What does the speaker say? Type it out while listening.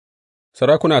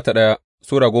Sarakuna ta ɗaya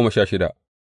Sura 16.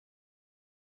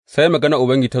 Sai maganar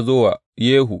Ubangiji ta zo wa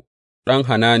Yehu ɗan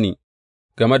Hanani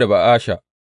game da Ba'asha,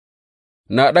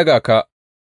 Na ɗaga ka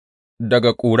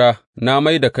daga ƙura na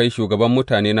mai da kai shugaban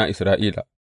mutanena Isra'ila,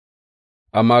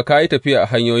 amma ka yi tafiya a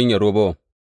hanyoyin Yerobowam,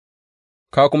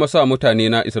 ka kuma sa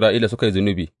mutanena Isra'ila suka yi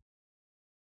zunubi,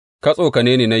 ka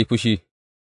tsokane ni na yi fushi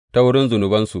ta wurin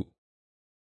zunubansu.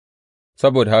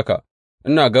 Saboda haka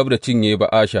ina gab da cinye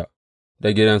Ba'asha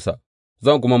da gidansa,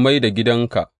 zan kuma mai da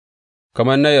gidanka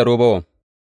kamar na Yerobowam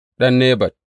ɗan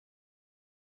Nebat,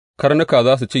 karnuka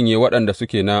za su cinye waɗanda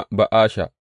suke na Ba'asha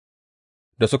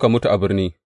da suka mutu a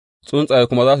birni, tsuntsaye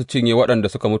kuma za su cinye waɗanda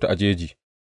suka mutu a jeji.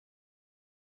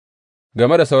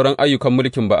 Game da sauran ayyukan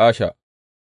mulkin Ba'asha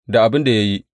da abin da ya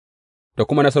yi, da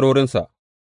kuma nasarorinsa,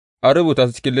 an rubuta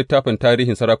su cikin littafin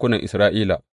tarihin sarakunan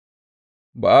Isra'ila.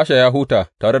 Ba'asha ya huta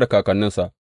tare da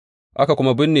kakanninsa, aka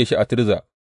kuma binne shi a Tirza,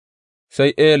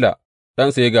 sai Ela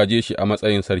ɗansa ya gāje shi a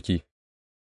matsayin sarki.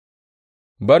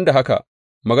 Ban da haka,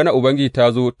 maganar Ubangiji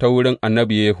ta zo ta wurin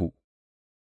annabi Yehu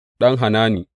ɗan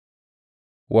Hanani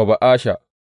wa Ba'asha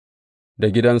da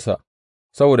gidansa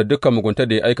saboda dukan muguntar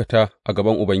da ya aikata a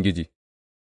gaban Ubangiji,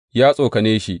 ya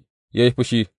tsokane shi, ya yi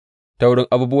fushi ta wurin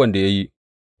abubuwan da ya yi,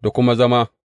 da kuma zama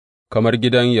kamar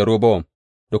gidan Yerobowam,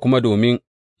 da kuma domin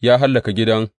ya hallaka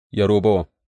gidan Yerobowam.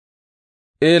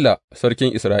 Ela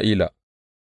sarkin Isra'ila.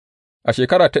 A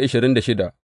shekara ta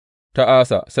 26 ta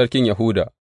Asa sarkin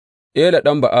Yahuda, Ela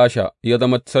ɗan Ba'asha ya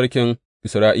zama sarkin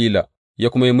Isra'ila, ya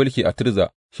kuma yi mulki a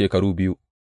Tirza shekaru 2.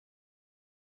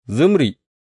 Zimri,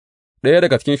 ɗaya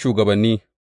daga cikin shugabanni,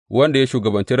 wanda ya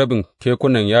shugabanci rabin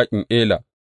kekunan yaƙin Ela,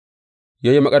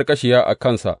 ya yi maƙarƙashiya a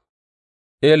kansa.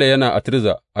 Ela yana a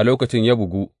Tirza a lokacin ya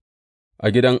bugu a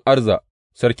gidan Arza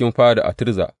sarkin fada a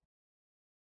Tirza.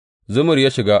 Zimri ya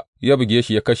shiga ya buge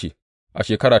shi ya kashe a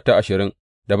shekara ta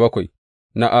 27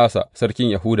 na Asa sarkin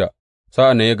Yahuda,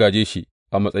 sa'an nan ya gāje shi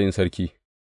a matsayin sarki.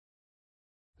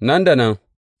 Nan da nan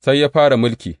sai ya fara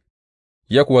mulki,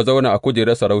 ya kuwa zauna a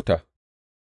kujerar sarauta,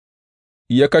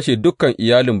 ya kashe dukan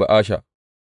iyalin Ba'asha,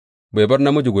 bai bar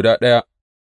namiji guda ɗaya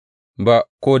ba,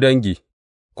 ko dangi,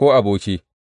 ko aboki.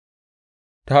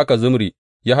 Ta haka Zimri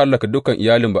ya hallaka dukan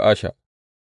iyalin Ba'asha,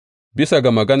 bisa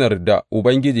ga maganar da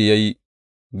Ubangiji ya yi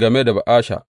game da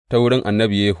Ba'asha ta wurin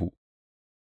annabi Yehu.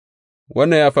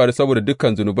 Wannan ya faru saboda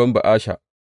dukan zunuban Ba'asha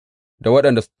da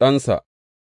waɗanda ɗansa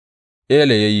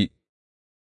Ela ya yi,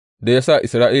 da ya sa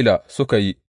Isra'ila suka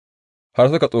yi, har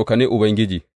suka tsokane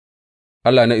Ubangiji,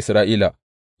 Allah na Isra'ila,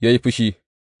 ya yi fushi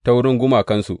ta wurin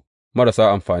gumakansu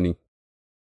marasa amfani.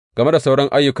 Game da sauran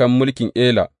ayyukan mulkin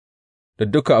Ela da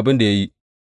dukan abin da ya yi,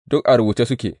 duk a rubuce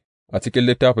suke a cikin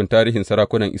littafin tarihin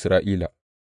sarakunan Isra'ila.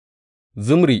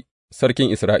 Zimri sarkin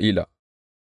Isra'ila.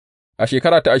 A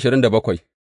shekara ta 27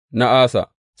 na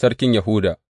Asa sarkin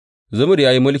Yahuda, Zimri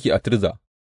ya yi mulki a Tirza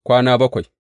kwana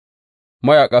 7.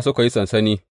 Mayaƙa suka yi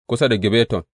sansani kusa da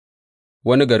Gibbeton,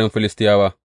 wani garin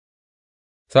Filistiyawa.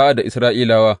 Sa'ad da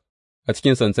Isra'ilawa a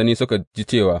cikin sansani suka ji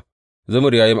cewa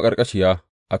Zimri ya yi maƙarƙashiya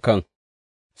a kan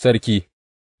sarki,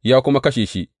 ya kuma kashe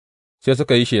shi, sai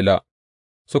suka yi shela,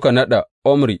 suka naɗa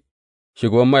Omri,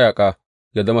 shugaban mayaƙa,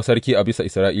 ya zama sarki a bisa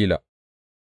Isra'ila.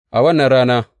 A wannan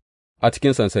rana a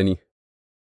cikin sansani,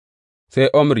 sai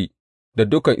Omri da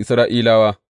dukan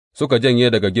Isra'ilawa suka janye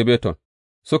daga Gibbeton,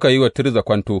 suka yi wa Tirza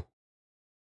kwanto.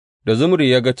 Da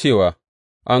Zimri ya ga cewa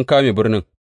an kame birnin,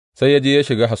 sai ya je ya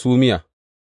shiga hasumiya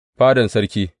fadan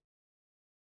sarki,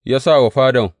 ya sa wa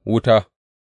fadan wuta,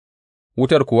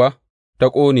 wutar kuwa ta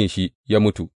ƙone shi ya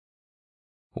mutu.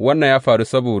 Wannan ya faru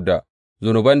saboda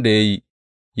zunuban da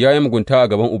ya yi mugunta a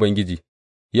gaban Ubangiji,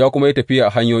 ya kuma yi tafiya a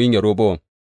hanyoyin Yerobowam,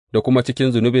 da kuma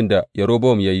cikin zunubin da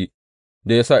Yerobowam ya yi,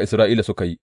 da ya sa Isra'ila suka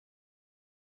yi.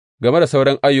 Game da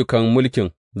sauran ayyukan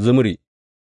mulkin Zimri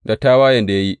da tawayen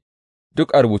da ya yi,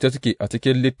 duk a rubuce suke a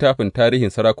cikin littafin tarihin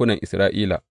sarakunan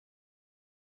Isra'ila.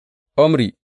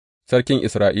 Omri sarkin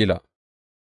Isra'ila.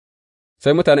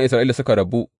 Sai mutanen Isra'ila suka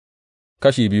rabu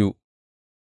kashi biyu,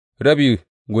 rabi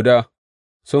guda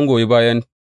sun goyi bayan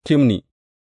Timni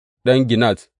ɗan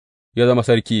Ginat ya zama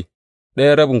sarki,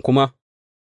 ɗayan rabin kuma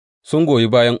sun goyi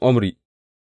bayan Omri,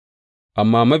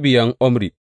 amma mabiyan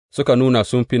Omri suka nuna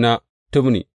sun fi na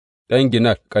Timni ɗan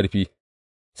Ginat ƙarfi,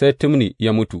 sai Timni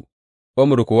ya mutu,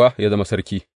 Omri kuwa ya zama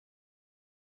sarki.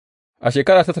 A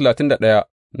shekara ta 31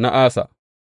 na Asa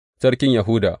sarkin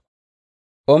Yahuda,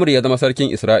 Omri ya zama sarkin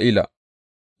Isra'ila,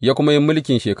 ya kuma yi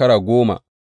mulkin shekara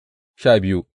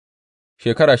 12,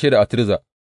 shekara 6 a Tirza.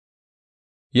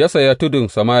 Ya saya tudun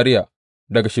Samariya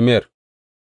daga Shemer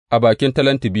a bakin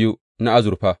talenti 2 na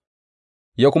azurfa,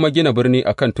 ya kuma gina birni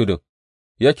a kan tudun,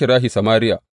 ya kira shi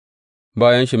Samariya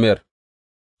bayan Shemer,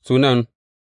 sunan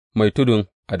mai tudun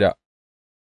a dā.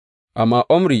 Amma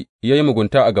Omri ya yi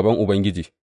mugunta a gaban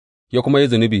Ubangiji, ya kuma yi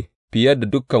zunubi fiye da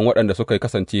dukan waɗanda suka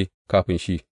kasance kafin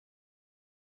shi,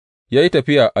 ya yi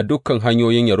tafiya a dukan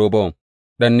hanyoyin Yerobowam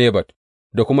ɗan Nebat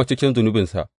da kuma cikin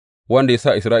zunubinsa wanda ya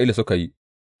sa Isra'ila suka yi,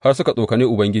 har suka tsokane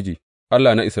Ubangiji,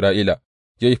 Allah na Isra'ila,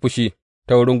 ya yi fushi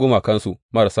ta wurin gumakansu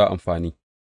marasa amfani.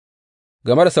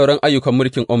 Game da sauran ayyukan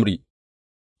mulkin Omri,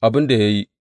 abin da ya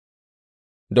yi,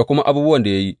 da kuma abubuwan da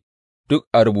ya yi, duk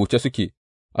a rubuce suke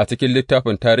a cikin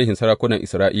littafin tarihin sarakunan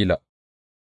Isra'ila.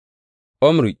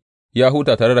 Omri ya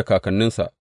huta tare da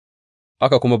kakanninsa,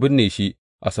 aka kuma binne shi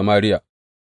a Samariya,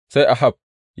 sai Ahab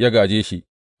ya gāje shi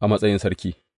a matsayin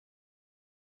sarki.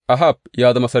 Ahab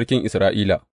ya zama sarkin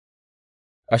Isra'ila.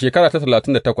 A shekara ta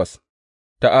 38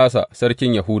 ta Asa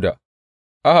sarkin Yahuda,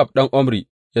 Ahab ɗan Omri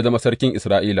ya zama sarkin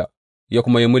Isra'ila, ya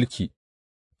kuma yi mulki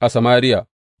a Samariya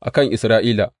a kan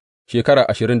Isra'ila shekara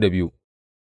 22.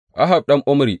 Ahab ɗan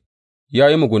Omri ya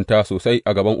yi mugunta sosai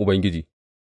a gaban Ubangiji,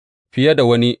 fiye da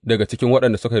wani daga cikin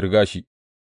waɗanda suka riga shi,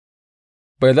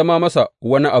 bai zama masa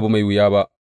wani abu mai wuya ba,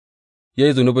 ya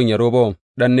yi zunubin Yerobowam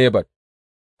ɗan Nebat,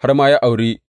 har ma ya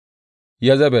auri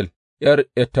Yezebel ’yar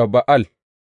Etba'al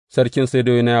sarkin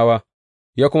Sidoniyawa,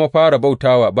 ya kuma fara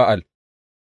bauta wa Ba'al,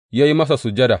 ya yi masa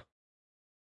sujada,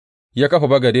 ya kafa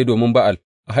bagade domin Ba'al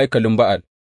a haikalin Ba'al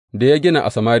da ya gina a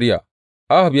Samariya.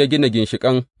 Ahab ya gina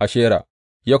ginshiƙan Ashera,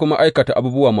 ya kuma aikata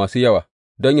abubuwa masu yawa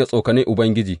don yă tsokane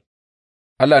Ubangiji,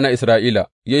 Allah na Isra'ila,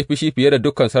 ya yi fushi fiye da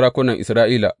dukan sarakunan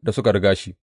Isra'ila da suka riga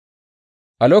shi.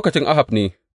 A lokacin Ahab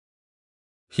ne,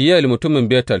 Hiyel mutumin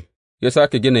Betel ya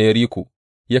sāke gina Yeriko,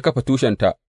 ya kafa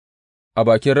tushenta a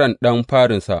bakin ran ɗan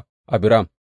farinsa Abiram,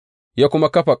 ya kuma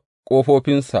kafa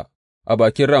ƙofofinsa a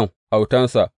bakin ran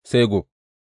autansa Segub,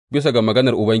 bisa ga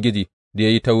maganar Ubangiji da ya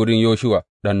yi ta wurin Yoshuwa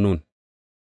ɗan Nun.